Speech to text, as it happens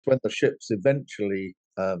when the ships eventually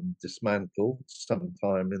dismantled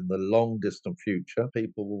sometime in the long distant future,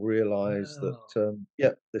 people will realize that, Wow.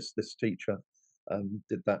 yeah, this teacher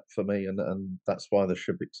did that for me, and that's why the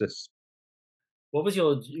ship exists. What was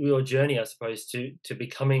your journey, I suppose, to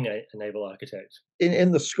becoming a naval architect?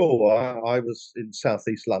 In the school, I was in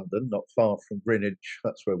southeast London, not far from Greenwich.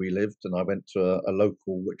 That's where we lived, and I went to a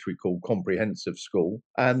local, which we call comprehensive school.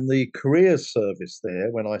 And the careers service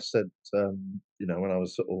there, when I said, when I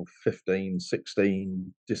was sort of 15,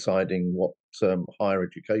 16, deciding what higher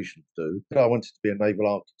education to do, I wanted to be a naval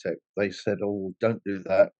architect. They said, "Oh, don't do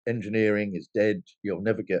that. Engineering is dead. You'll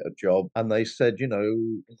never get a job." And they said,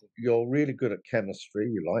 "You're really good at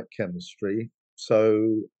chemistry. You like chemistry."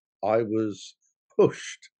 So I was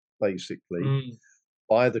pushed basically Mm,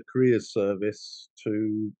 by the careers service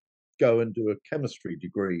to go and do a chemistry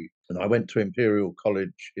degree. And I went to Imperial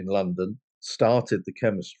College in London, started the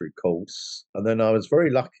chemistry course, and then I was very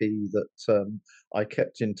lucky that I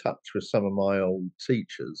kept in touch with some of my old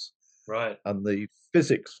teachers. right. And the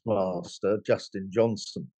physics master, Justin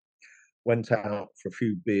Johnson, went out for a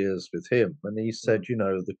few beers with him, and he said,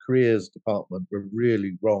 Mm, the careers department were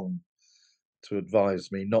really wrong to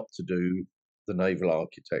advise me not to do the naval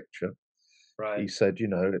architecture. right. He said,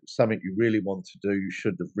 it's something you really want to do, you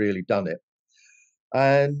should have really done it.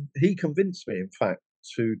 And he convinced me, in fact,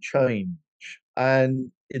 to change.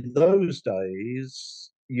 And in those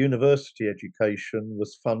days, university education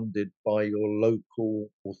was funded by your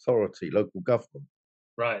local authority, local government,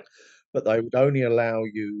 Right. but they would only allow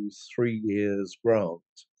you 3 years grant.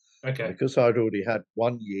 And Okay. because I'd already had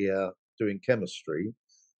 1 year doing chemistry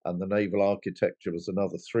and the naval architecture was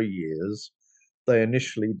another 3 years, they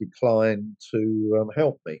initially declined to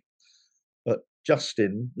help me. But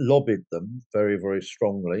Justin lobbied them very, very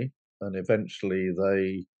strongly, and eventually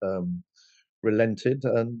they relented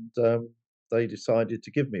and they decided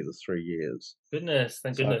to give me the 3 years. Goodness,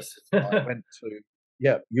 thank So goodness. I went to,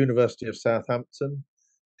 yeah, University of Southampton,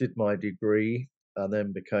 did my degree, and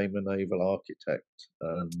then became a naval architect.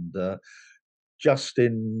 And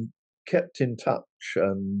Justin kept in touch,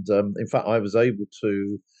 and in fact, I was able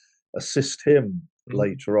to assist him Mm.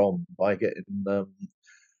 later on by getting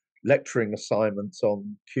lecturing assignments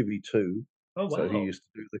on QE2. Oh, So he wow. used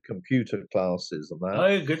to do the computer classes and that.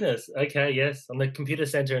 Oh, goodness. Okay, yes, on the computer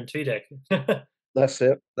center in Toodeck. That's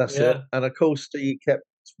it. That's it. Yeah, And of course, he kept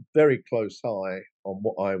very close eye on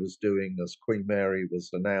what I was doing as Queen Mary was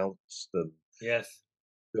announced and yes.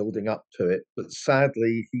 building up to it. But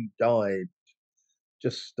sadly, he died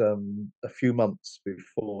just a few months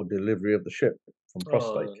before delivery of the ship from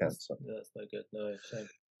prostate Oh, cancer. that's no good. No, shame.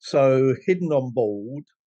 So hidden on board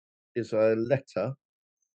is a letter,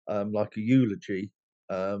 like a eulogy,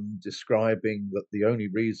 describing that the only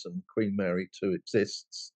reason Queen Mary 2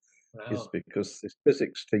 exists is Wow. because this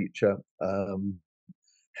physics teacher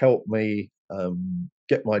helped me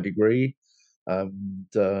get my degree, and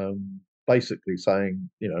basically saying,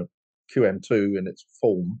 QM2 in its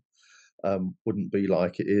form wouldn't be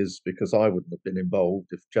like it is because I wouldn't have been involved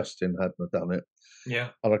if Justin hadn't have done it.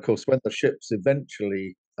 Yeah. And of course, when the ships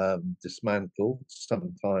eventually dismantled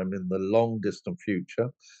sometime in the long distant future,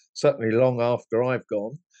 certainly long after I've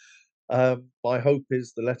gone, my hope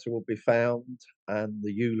is the letter will be found and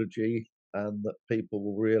the eulogy, and that people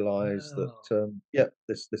will realise Wow. that, yeah,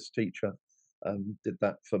 this teacher did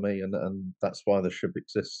that for me, and that's why the ship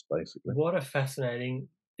exists, basically. What a fascinating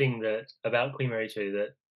thing that about Queen Mary 2 that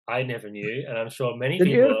I never knew, and I'm sure many Did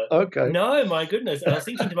people you? are. Okay. No, my goodness, and I was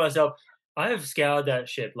thinking to myself, I have scoured that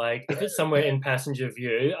ship, like, if it's somewhere in passenger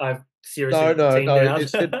view, I've No, seriously no, teamed no. out.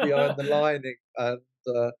 It's hidden behind the lining, and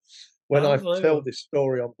when I tell Unbelievable. this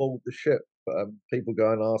story on board the ship, people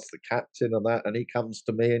go and ask the captain and that, and he comes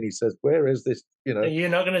to me and he says, "Where is this? You're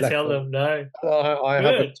not gonna tell Letter?" them, no. I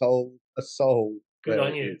haven't Good. told a soul Good where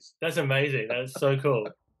on it you. is. That's amazing, that's so cool.